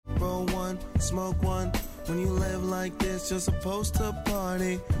one, smoke one. When you live like this, you're supposed to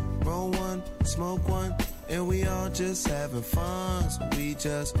party. Roll one, smoke one, and we all just having fun. So we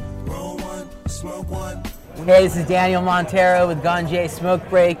just roll one, smoke one. Hey, this is Daniel Montero with Ganje Smoke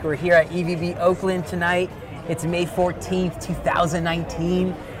Break. We're here at EVB Oakland tonight. It's May 14th,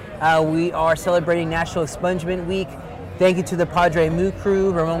 2019. We are celebrating National Expungement Week. Thank you to the Padre Mu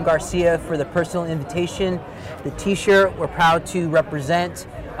crew, Ramon Garcia, for the personal invitation. The t-shirt, we're proud to represent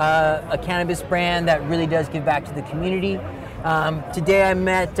a cannabis brand that really does give back to the community. Today I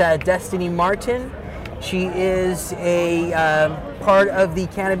met Destiny Martin. She is a part of the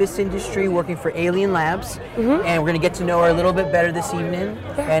cannabis industry working for Alien Labs, and we're going to get to know her a little bit better this evening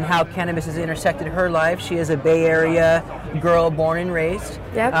and how cannabis has intersected her life. She is a Bay Area girl born and raised.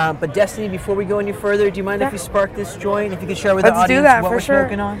 But Destiny, before we go any further, do you mind if we spark this joint? If you could share with the audience what we're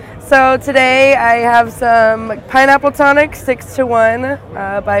smoking on? So today I have some Pineapple Tonic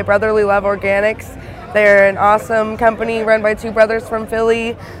 6-to-1 by Brotherly Love Organics. They're an awesome company run by two brothers from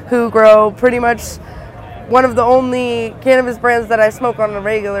Philly who grow pretty much one of the only cannabis brands that I smoke on a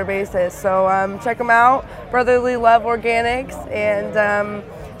regular basis. So check them out, Brotherly Love Organics, and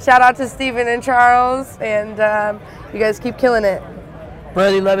shout out to Stephen and Charles, and you guys keep killing it.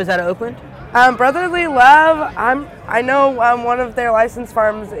 Brotherly Love is out of Oakland? Brotherly Love, I know one of their licensed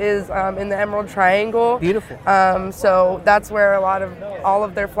farms is in the Emerald Triangle. Beautiful. So that's where all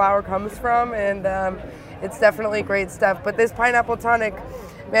of their flower comes from, and it's definitely great stuff. But this Pineapple Tonic,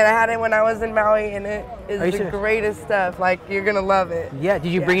 man, I had it when I was in Maui, and it is the greatest stuff. Like, you're gonna love it. Yeah.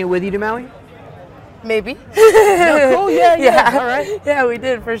 Did you bring it with you to Maui? Maybe. No, cool. Yeah. All right. Yeah, we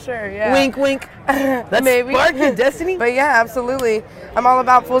did for sure. Yeah. Wink, wink. That's Maybe. sparking, Destiny. But yeah, absolutely. I'm all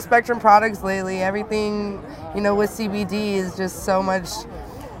about full spectrum products lately. Everything, with CBD is just so much.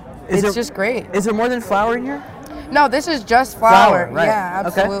 It's just great. Is there more than flower in here? No, this is just flower. Right. Yeah,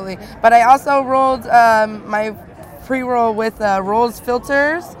 absolutely. Okay. But I also rolled my pre-roll with Rolls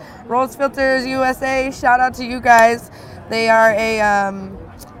Filters. Rolls Filters USA, shout out to you guys. They are a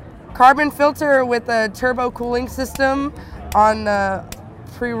carbon filter with a turbo cooling system on the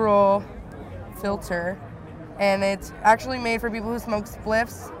pre-roll filter. And it's actually made for people who smoke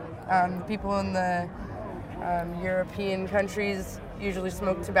spliffs. People in the European countries usually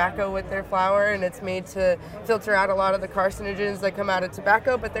smoke tobacco with their flower, and it's made to filter out a lot of the carcinogens that come out of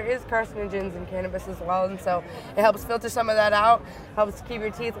tobacco, but there is carcinogens in cannabis as well, and so it helps filter some of that out, helps keep your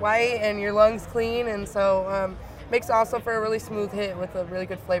teeth white and your lungs clean, and so makes also for a really smooth hit with a really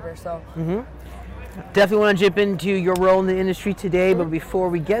good flavor. So definitely want to jump into your role in the industry today, but before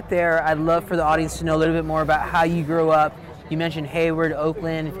we get there, I'd love for the audience to know a little bit more about how you grew up. You mentioned Hayward,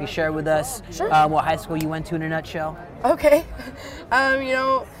 Oakland. If you share with us what high school you went to in a nutshell. Okay.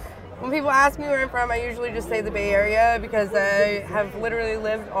 When people ask me where I'm from, I usually just say the Bay Area because I have literally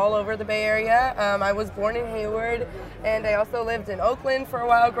lived all over the Bay Area. I was born in Hayward, and I also lived in Oakland for a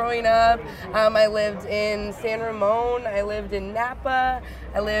while growing up. I lived in San Ramon. I lived in Napa.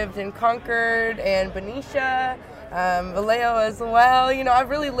 I lived in Concord and Benicia. Vallejo as well. I've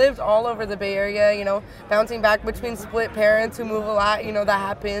really lived all over the Bay Area, bouncing back between split parents who move a lot, that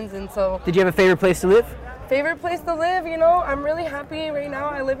happens. And so, did you have a favorite place to live? Favorite place to live, I'm really happy right now.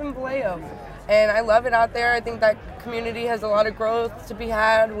 I live in Vallejo, and I love it out there. I think that community has a lot of growth to be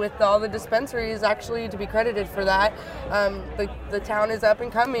had with all the dispensaries, actually, to be credited for that. The town is up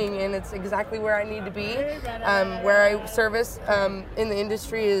and coming, and it's exactly where I need to be. Where I service in the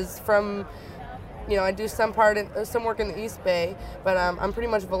industry is from, I do some work in the East Bay, but I'm pretty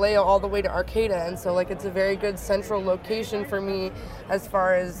much Vallejo all the way to Arcata, and so it's a very good central location for me as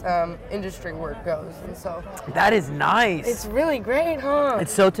far as industry work goes. And so that is nice. It's really great, huh? It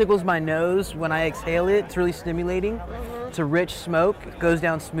so tickles my nose when I exhale it. It's really stimulating. It's a rich smoke. It goes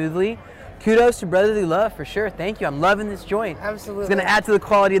down smoothly. Kudos to Brotherly Love for sure. Thank you. I'm loving this joint. Absolutely. It's going to add to the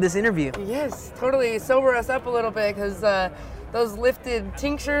quality of this interview. Yes, totally. Sober us up a little bit because those lifted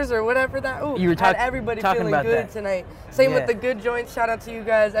tinctures or whatever that, you were had everybody feeling good that tonight. Same with the good joints. Shout out to you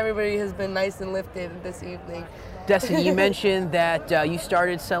guys. Everybody has been nice and lifted this evening. Destiny, you mentioned that you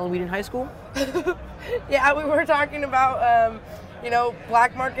started selling weed in high school? Yeah, we were talking about,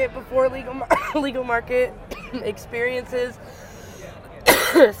 black market before legal market experiences.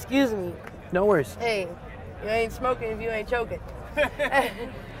 Excuse me. No worries. Hey, you ain't smoking if you ain't choking.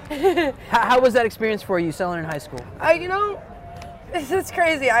 How was that experience for you selling in high school? It's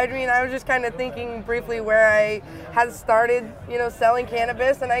crazy. I mean, I was just kind of thinking briefly where I had started, selling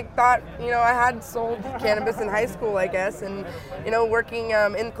cannabis, and I thought, I had sold cannabis in high school, I guess, and, working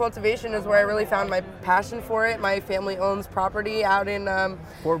in cultivation is where I really found my passion for it. My family owns property out in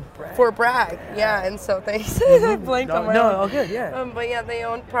Fort Bragg. Yeah, and so thanks. I blanked on my own. Oh, good, yeah. But yeah, they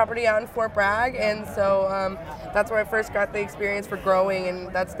own property out in Fort Bragg, and so that's where I first got the experience for growing,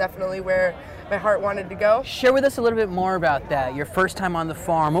 and that's definitely where my heart wanted to go. Share with us a little bit more about that. Your first time on the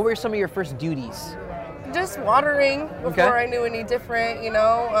farm. What were some of your first duties? Just watering before I knew any different,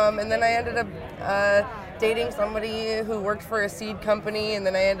 and then I ended up dating somebody who worked for a seed company, and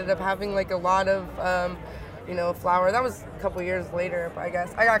then I ended up having like a lot of, flower. That was a couple years later, I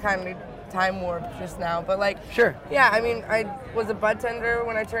guess. I got kind of time warped just now, but like, sure. Yeah, I mean, I was a bud tender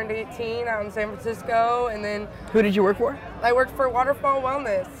when I turned 18 out in San Francisco, and then. Who did you work for? I worked for Waterfall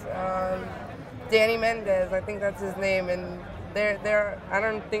Wellness. Danny Mendez, I think that's his name, and I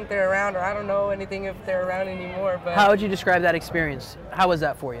don't think they're around, or I don't know anything if they're around anymore. But how would you describe that experience? How was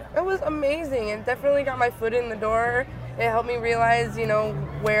that for you? It was amazing. It definitely got my foot in the door. It helped me realize,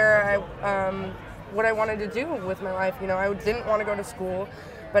 where what I wanted to do with my life. I didn't want to go to school,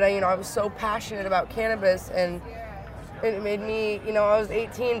 but I was so passionate about cannabis, and it made me, I was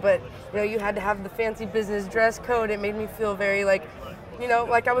 18, but you had to have the fancy business dress code. It made me feel very like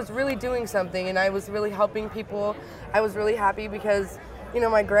I was really doing something, and I was really helping people. I was really happy because,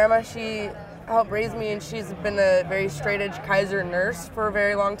 my grandma, she helped raise me, and she's been a very straight-edge Kaiser nurse for a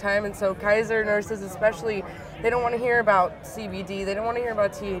very long time, and so Kaiser nurses especially, they don't want to hear about CBD, they don't want to hear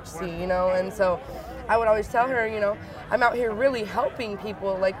about THC, and so I would always tell her, I'm out here really helping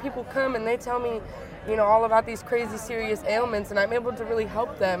people. Like, people come and they tell me, all about these crazy serious ailments, and I'm able to really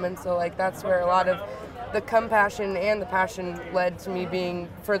help them, and so, like, that's where a lot of the compassion and the passion led to me being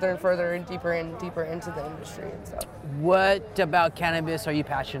further and further and deeper into the industry. And so, what about cannabis are you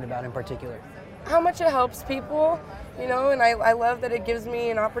passionate about in particular? How much it helps people, and I love that it gives me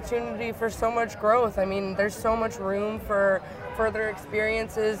an opportunity for so much growth. I mean, there's so much room for further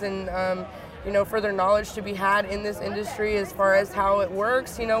experiences and further knowledge to be had in this industry as far as how it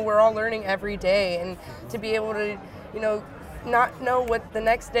works. We're all learning every day, and to be able to, not know what the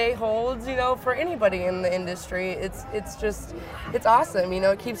next day holds, for anybody in the industry. It's awesome.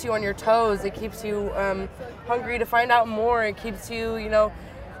 It keeps you on your toes. It keeps you hungry to find out more. It keeps you,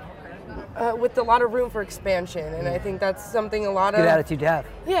 with a lot of room for expansion. And I think that's something a lot of... Good attitude to have.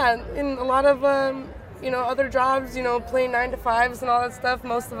 Yeah, in a lot of, other jobs, playing 9-to-5s and all that stuff,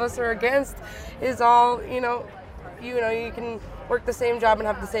 most of us are against, is all, you can work the same job and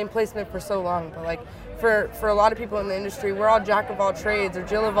have the same placement for so long. But like, for a lot of people in the industry, we're all jack of all trades or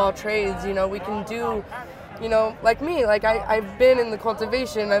Jill of all trades. We can do, like me, like I've been in the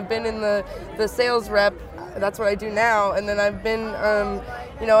cultivation, I've been in the sales rep, that's what I do now, and then I've been,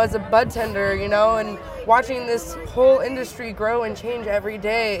 as a bud tender, and watching this whole industry grow and change every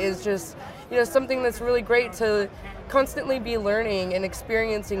day is just, something that's really great to constantly be learning and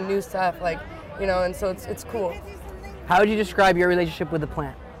experiencing new stuff, like, and so it's cool. How would you describe your relationship with the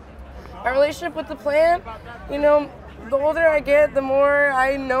plant? My relationship with the plant, the older I get, the more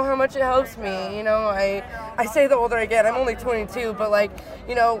I know how much it helps me. I say the older I get, I'm only 22, but like,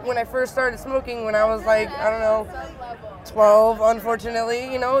 when I first started smoking, when I was like, 12,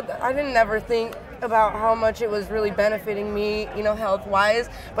 unfortunately, I didn't ever think about how much it was really benefiting me, health-wise.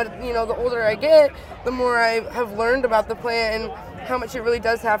 But, the older I get, the more I have learned about the plant and how much it really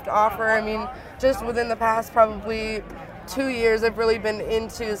does have to offer. I mean, just within the past probably 2 years, I've really been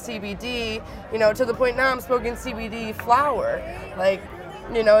into CBD, to the point now I'm smoking CBD flower. Like,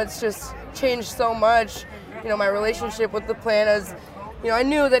 it's just changed so much, my relationship with the plant as, I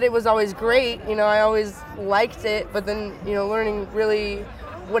knew that it was always great, I always liked it, but then, learning really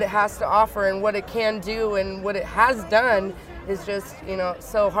what it has to offer and what it can do and what it has done is just,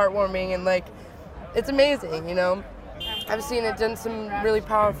 so heartwarming, and like, it's amazing, I've seen it done some really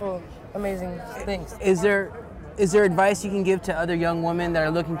powerful, amazing things. Is there advice you can give to other young women that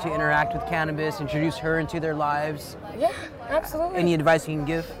are looking to interact with cannabis, introduce her into their lives? Yeah, absolutely. Any advice you can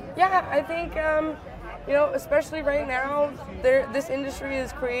give? Yeah, I think, especially right now, this industry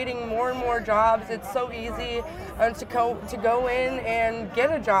is creating more and more jobs. It's so easy to go in and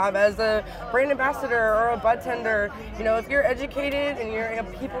get a job as a brand ambassador or a bud tender. If you're educated and you're a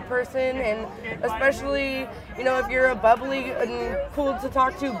people person, and especially, if you're a bubbly and cool to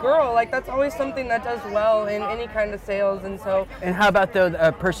talk to girl, like, that's always something that does well in any kind of sales. And so. And how about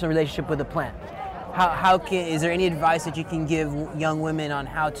the personal relationship with the plant? Is there any advice that you can give young women on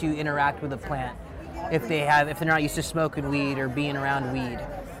how to interact with the plant if they're not used to smoking weed or being around weed?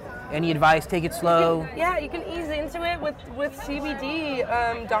 Any advice? Take it slow. Yeah, you can ease into it with CBD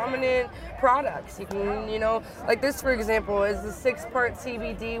dominant products. You can, like this for example is the 6-part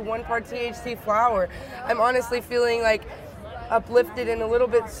CBD, 1 part THC flower. I'm honestly feeling like uplifted and a little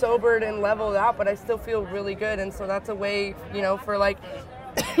bit sobered and leveled out, but I still feel really good. And so that's a way, for like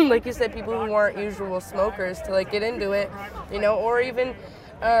like you said, people who aren't usual smokers to like get into it, or even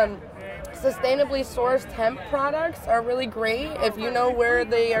sustainably sourced hemp products are really great if you know where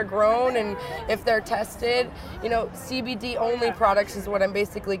they are grown and if they're tested. CBD only products is what I'm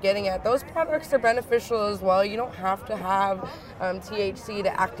basically getting at. Those products are beneficial as well. You don't have to have THC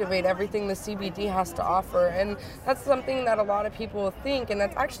to activate everything the CBD has to offer, and that's something that a lot of people think, and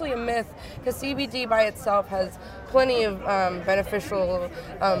that's actually a myth, because CBD by itself has plenty of beneficial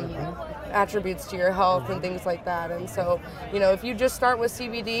attributes to your health and things like that. And so, if you just start with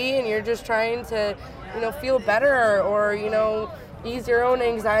CBD and you're just trying to, feel better or, ease your own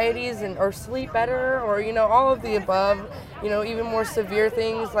anxieties or sleep better or, all of the above, even more severe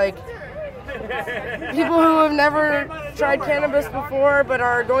things like people who have never tried cannabis before but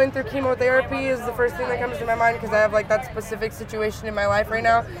are going through chemotherapy is the first thing that comes to my mind, because I have like that specific situation in my life right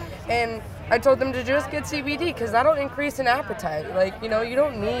now. And I told them to just get CBD because that'll increase an appetite. Like, you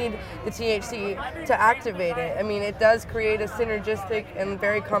don't need the THC to activate it. I mean, it does create a synergistic and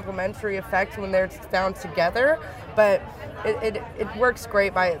very complementary effect when they're found together, but it works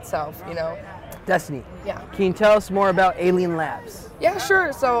great by itself, Destiny. Yeah. Can you tell us more about Alien Labs? Yeah,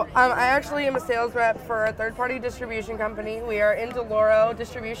 sure. So I actually am a sales rep for a third-party distribution company. We are Indoloro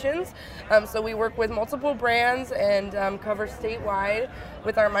Distributions. So we work with multiple brands and cover statewide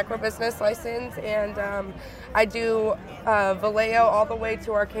with our micro-business license. And I do Vallejo all the way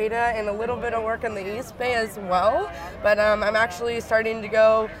to Arcata and a little bit of work in the East Bay as well. But I'm actually starting to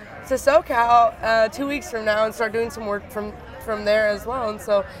go to SoCal 2 weeks from now and start doing some work from there as well. And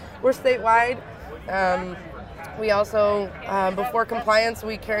so we're statewide. We also, before compliance,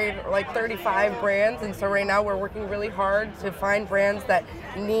 we carried like 35 brands, and so right now we're working really hard to find brands that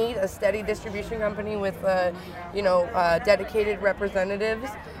need a steady distribution company with, dedicated representatives.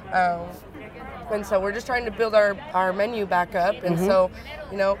 And so we're just trying to build our menu back up, and so,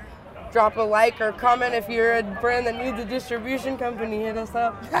 drop a like or comment if you're a brand that needs a distribution company. Hit us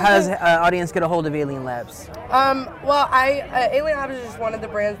up. How does audience get a hold of Alien Labs? Alien Labs is just one of the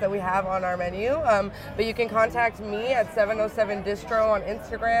brands that we have on our menu. But you can contact me at 707 Distro on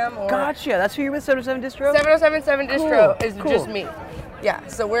Instagram. Or Gotcha. That's who you're with, 707 Distro? 707 Distro Cool. is just me. Yeah,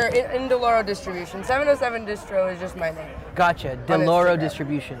 so we're in Indoloro Distribution. 707 Distro is just my name. Gotcha. Deloro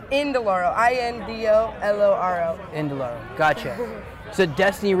Distribution. Indoloro. Indoloro. Indoloro. Gotcha. So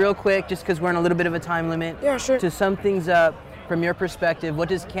Destiny, real quick, just because we're on a little bit of a time limit. Yeah, sure. To sum things up, from your perspective, what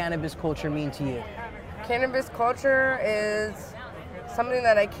does cannabis culture mean to you? Cannabis culture is something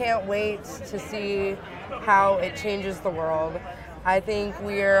that I can't wait to see how it changes the world. I think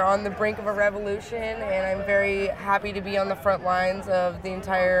we're on the brink of a revolution, and I'm very happy to be on the front lines of the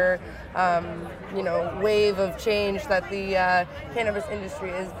entire, wave of change that the cannabis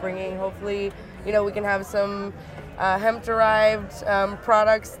industry is bringing. Hopefully, we can have some hemp-derived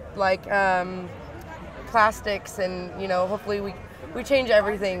products like plastics, and hopefully we change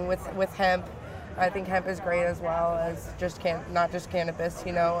everything with hemp. I think hemp is great as well as not just cannabis.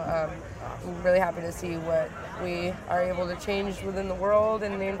 I'm really happy to see what we are able to change within the world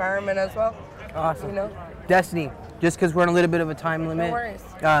and the environment as well. Awesome. Destiny, just because we're on a little bit of a time limit, No worries.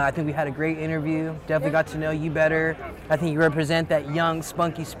 I think we had a great interview. Definitely got to know you better. I think you represent that young,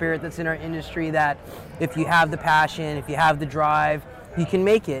 spunky spirit that's in our industry, that if you have the passion, if you have the drive, you can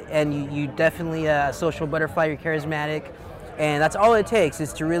make it. And you definitely a social butterfly, you're charismatic. And that's all it takes,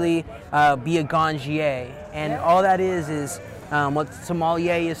 is to really be a ganjier. And all that is what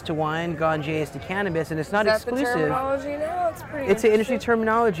sommelier is to wine, ganjier is to cannabis, and it's not exclusive. Is that the terminology now? It's pretty It's an industry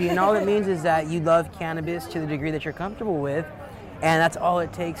terminology, and all it means is that you love cannabis to the degree that you're comfortable with, and that's all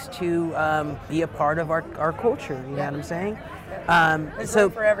it takes to be a part of our culture. You know what I'm saying? It's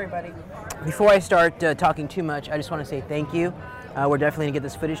right for everybody. Before I start talking too much, I just want to say thank you. We're definitely gonna get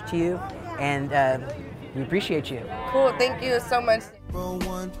this footage to you, and we appreciate you. Cool. Thank you so much. Roll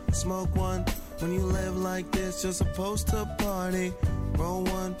one, smoke one. When you live like this, you're supposed to party. Roll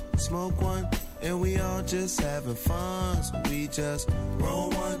one, smoke one, and we all just having fun. So we just roll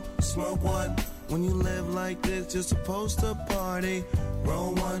one, smoke one. When you live like this, you're supposed to party.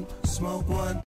 Roll one, smoke one.